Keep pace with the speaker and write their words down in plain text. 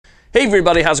Hey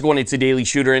everybody, how's it going? It's a Daily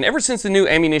Shooter, and ever since the new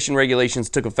ammunition regulations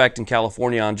took effect in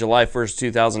California on July 1st,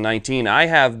 2019, I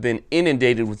have been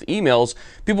inundated with emails,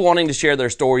 people wanting to share their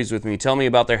stories with me, tell me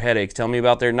about their headaches, tell me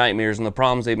about their nightmares and the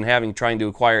problems they've been having trying to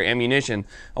acquire ammunition.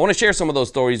 I want to share some of those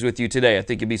stories with you today. I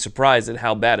think you'd be surprised at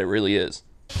how bad it really is.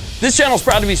 This channel is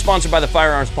proud to be sponsored by the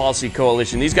Firearms Policy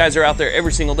Coalition. These guys are out there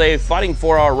every single day fighting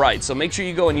for our rights, so make sure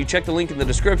you go and you check the link in the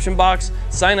description box,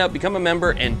 sign up, become a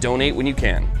member, and donate when you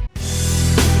can.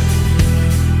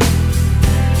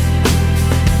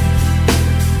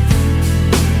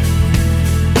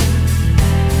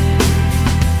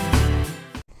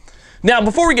 Now,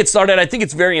 before we get started, I think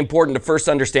it's very important to first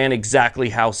understand exactly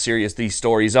how serious these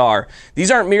stories are. These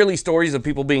aren't merely stories of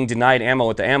people being denied ammo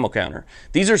at the ammo counter.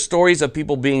 These are stories of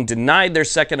people being denied their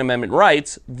Second Amendment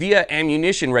rights via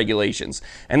ammunition regulations.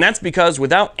 And that's because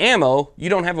without ammo, you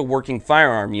don't have a working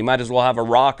firearm. You might as well have a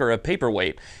rock or a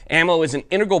paperweight. Ammo is an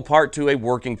integral part to a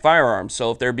working firearm. So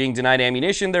if they're being denied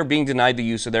ammunition, they're being denied the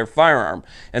use of their firearm.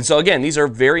 And so again, these are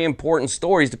very important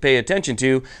stories to pay attention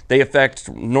to. They affect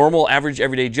normal, average,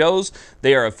 everyday Joes.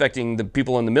 They are affecting the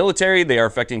people in the military. They are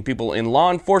affecting people in law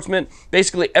enforcement.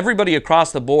 Basically, everybody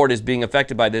across the board is being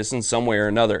affected by this in some way or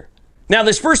another. Now,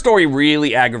 this first story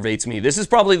really aggravates me. This is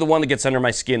probably the one that gets under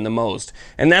my skin the most,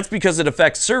 and that's because it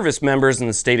affects service members in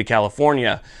the state of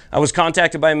California. I was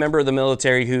contacted by a member of the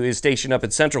military who is stationed up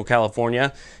in Central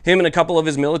California. Him and a couple of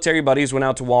his military buddies went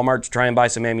out to Walmart to try and buy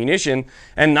some ammunition,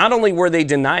 and not only were they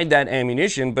denied that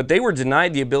ammunition, but they were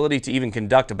denied the ability to even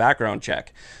conduct a background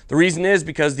check. The reason is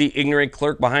because the ignorant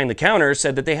clerk behind the counter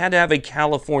said that they had to have a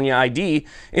California ID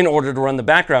in order to run the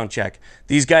background check.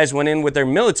 These guys went in with their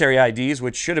military IDs,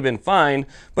 which should have been fine,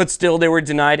 but still they were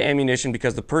denied ammunition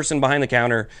because the person behind the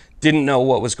counter didn't know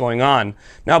what was going on.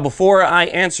 Now, before I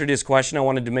answered his question, I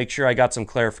wanted to make sure I got some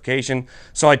clarification,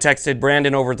 so I texted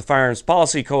Brandon over at the Firearms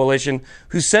Policy Coalition,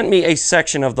 who sent me a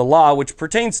section of the law which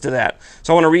pertains to that.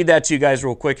 So I want to read that to you guys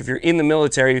real quick. If you're in the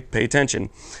military, pay attention.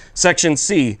 Section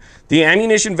C, the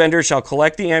ammunition vendor shall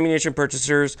collect the ammunition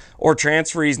purchaser's or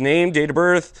transferee's name, date of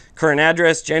birth, current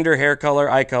address, gender, hair color,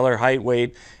 eye color, height,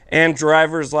 weight, and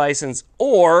driver's license,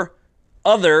 or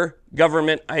other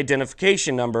government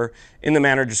identification number in the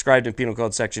manner described in Penal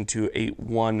Code Section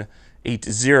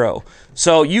 28180.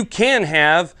 So you can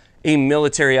have a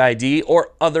military ID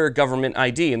or other government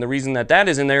ID. And the reason that that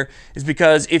is in there is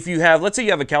because if you have, let's say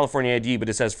you have a California ID, but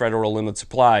it says Federal Limited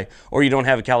Supply, or you don't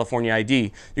have a California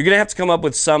ID, you're going to have to come up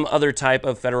with some other type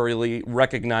of federally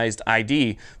recognized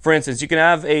ID. For instance, you can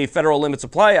have a Federal Limited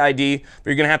Supply ID, but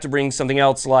you're going to have to bring something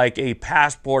else like a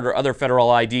passport or other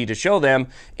federal ID to show them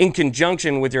in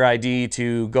conjunction with your ID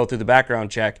to go through the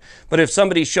background check. But if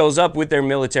somebody shows up with their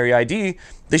military ID,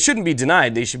 they shouldn't be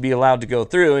denied. They should be allowed to go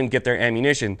through and get their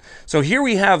ammunition. So here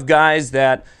we have guys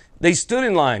that they stood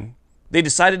in line. They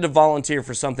decided to volunteer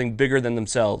for something bigger than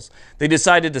themselves. They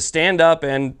decided to stand up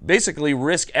and basically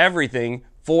risk everything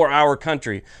for our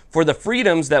country, for the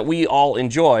freedoms that we all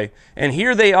enjoy. And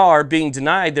here they are being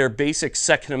denied their basic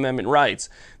Second Amendment rights.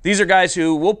 These are guys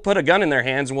who will put a gun in their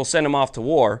hands and we'll send them off to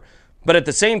war. But at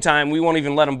the same time, we won't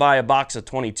even let them buy a box of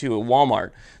 22 at Walmart.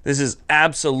 This is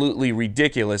absolutely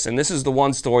ridiculous, and this is the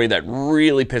one story that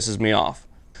really pisses me off.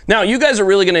 Now, you guys are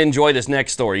really going to enjoy this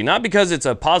next story, not because it's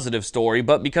a positive story,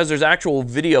 but because there's actual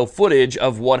video footage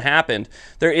of what happened.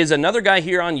 There is another guy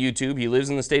here on YouTube. He lives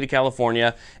in the state of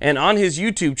California, and on his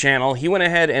YouTube channel, he went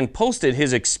ahead and posted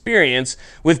his experience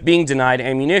with being denied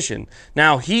ammunition.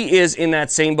 Now, he is in that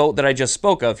same boat that I just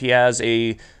spoke of. He has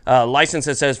a license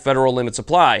that says Federal Limited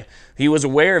Supply. He was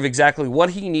aware of exactly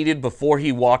what he needed before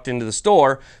he walked into the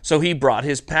store, so he brought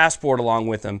his passport along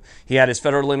with him. He had his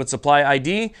Federal Limited Supply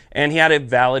ID, and he had a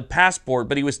valid passport,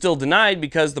 but he was still denied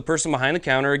because the person behind the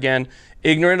counter, again,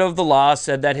 ignorant of the law,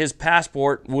 said that his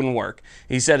passport wouldn't work.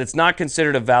 He said it's not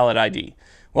considered a valid ID.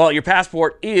 Well, your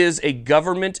passport is a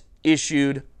government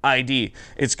issued ID.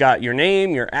 It's got your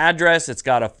name, your address, it's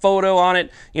got a photo on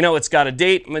it, you know, it's got a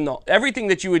date. I mean, everything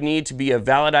that you would need to be a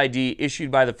valid ID issued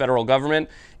by the federal government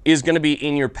is going to be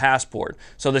in your passport.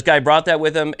 So this guy brought that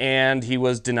with him and he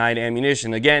was denied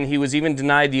ammunition. Again, he was even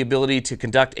denied the ability to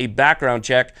conduct a background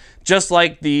check, just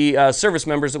like the service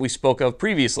members that we spoke of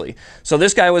previously. So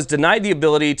this guy was denied the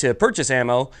ability to purchase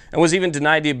ammo and was even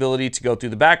denied the ability to go through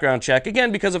the background check,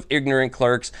 again, because of ignorant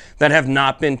clerks that have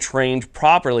not been trained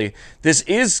properly. This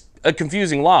is a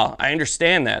confusing law. I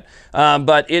understand that.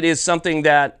 But it is something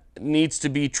that needs to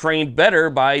be trained better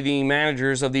by the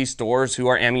managers of these stores who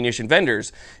are ammunition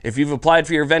vendors. If you've applied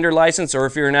for your vendor license or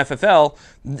if you're an FFL,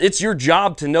 it's your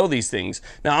job to know these things.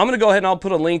 Now, I'm going to go ahead and I'll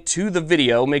put a link to the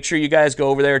video. Make sure you guys go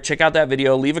over there, check out that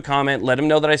video, leave a comment, let them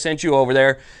know that I sent you over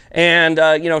there, and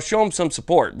you know, show them some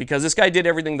support, because this guy did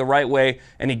everything the right way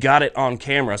and he got it on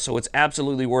camera. So it's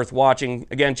absolutely worth watching.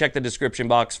 Again, check the description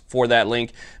box for that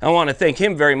link. I want to thank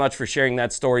him very much for sharing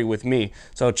that story with me.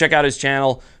 So check out his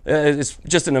channel. It's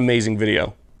just an amazing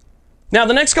video. Now,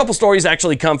 the next couple stories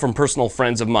actually come from personal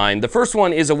friends of mine. The first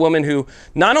one is a woman who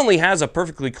not only has a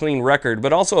perfectly clean record,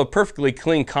 but also a perfectly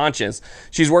clean conscience.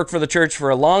 She's worked for the church for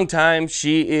a long time.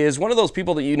 She is one of those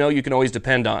people that you know you can always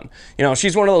depend on. You know,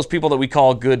 she's one of those people that we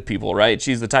call good people, right?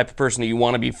 She's the type of person that you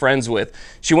want to be friends with.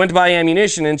 She went to buy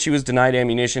ammunition and she was denied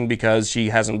ammunition because she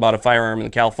hasn't bought a firearm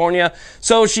in California,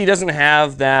 so she doesn't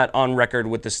have that on record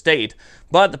with the state.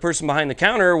 But the person behind the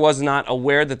counter was not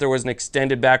aware that there was an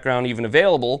extended background even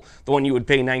available, the one you would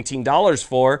pay $19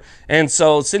 for. And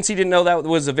so since he didn't know that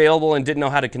was available and didn't know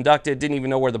how to conduct it, didn't even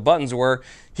know where the buttons were,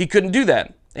 he couldn't do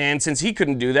that. And since he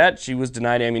couldn't do that, she was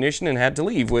denied ammunition and had to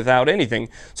leave without anything.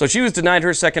 So she was denied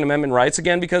her Second Amendment rights,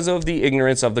 again, because of the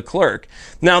ignorance of the clerk.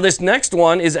 Now, this next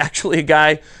one is actually a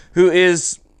guy who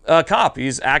is a cop.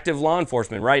 He's active law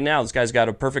enforcement right now. This guy's got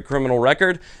a perfect criminal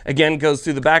record. Again, goes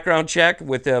through the background check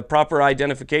with the proper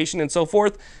identification and so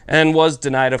forth, and was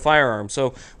denied a firearm.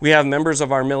 So we have members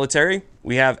of our military,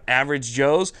 we have average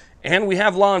Joes, and we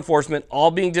have law enforcement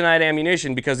all being denied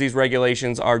ammunition because these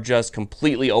regulations are just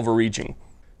completely overreaching.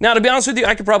 Now, to be honest with you,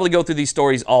 I could probably go through these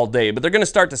stories all day, but they're going to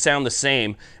start to sound the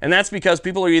same. And that's because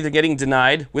people are either getting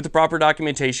denied with the proper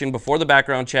documentation before the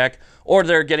background check, or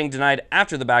they're getting denied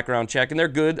after the background check, and they're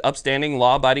good, upstanding,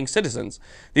 law-abiding citizens.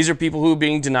 These are people who are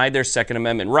being denied their Second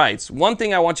Amendment rights. One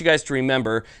thing I want you guys to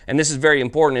remember, and this is very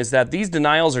important, is that these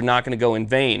denials are not going to go in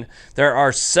vain. There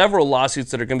are several lawsuits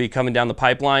that are going to be coming down the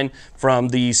pipeline from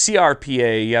the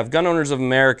CRPA, you have Gun Owners of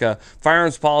America,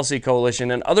 Firearms Policy Coalition,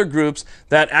 and other groups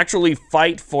that actually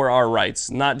fight for our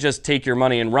rights, not just take your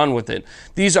money and run with it.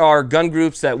 These are gun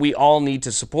groups that we all need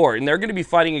to support, and they're going to be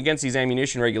fighting against these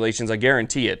ammunition regulations, I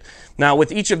guarantee it. Now,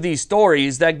 with each of these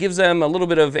stories, that gives them a little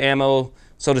bit of ammo,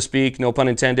 so to speak, no pun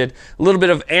intended, a little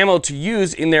bit of ammo to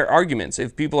use in their arguments.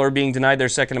 If people are being denied their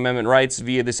Second Amendment rights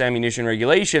via this ammunition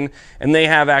regulation, and they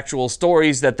have actual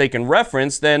stories that they can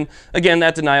reference, then again,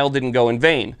 that denial didn't go in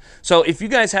vain. So if you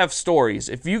guys have stories,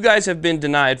 if you guys have been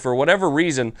denied for whatever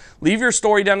reason, leave your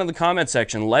story down in the comment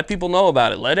section. Let people know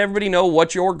about it. Let everybody know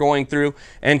what you're going through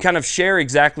and kind of share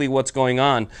exactly what's going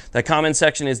on. That comment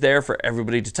section is there for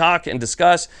everybody to talk and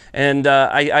discuss, and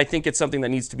I think it's something that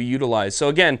needs to be utilized. So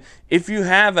again, if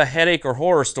you have a headache or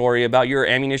horror story about your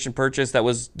ammunition purchase that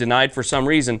was denied for some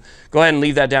reason, go ahead and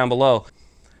leave that down below.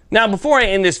 Now, before I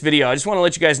end this video, I just want to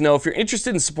let you guys know, if you're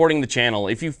interested in supporting the channel,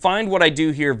 if you find what I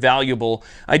do here valuable,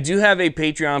 I do have a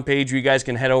Patreon page where you guys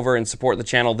can head over and support the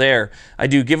channel there. I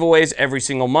do giveaways every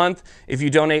single month. If you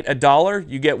donate $1,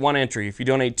 you get 1 entry. If you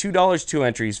donate $2, 2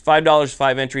 entries, $5,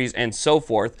 5 entries, and so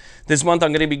forth. This month,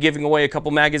 I'm going to be giving away a couple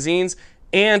magazines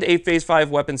and a Phase 5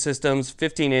 Weapon Systems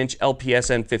 15-inch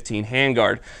LPSN 15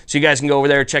 handguard. So you guys can go over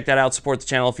there, check that out, support the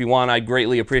channel if you want. I'd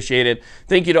greatly appreciate it.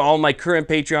 Thank you to all my current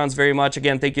Patreons very much.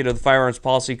 Again, thank you to the Firearms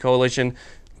Policy Coalition.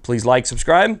 Please like,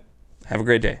 subscribe. Have a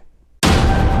great day.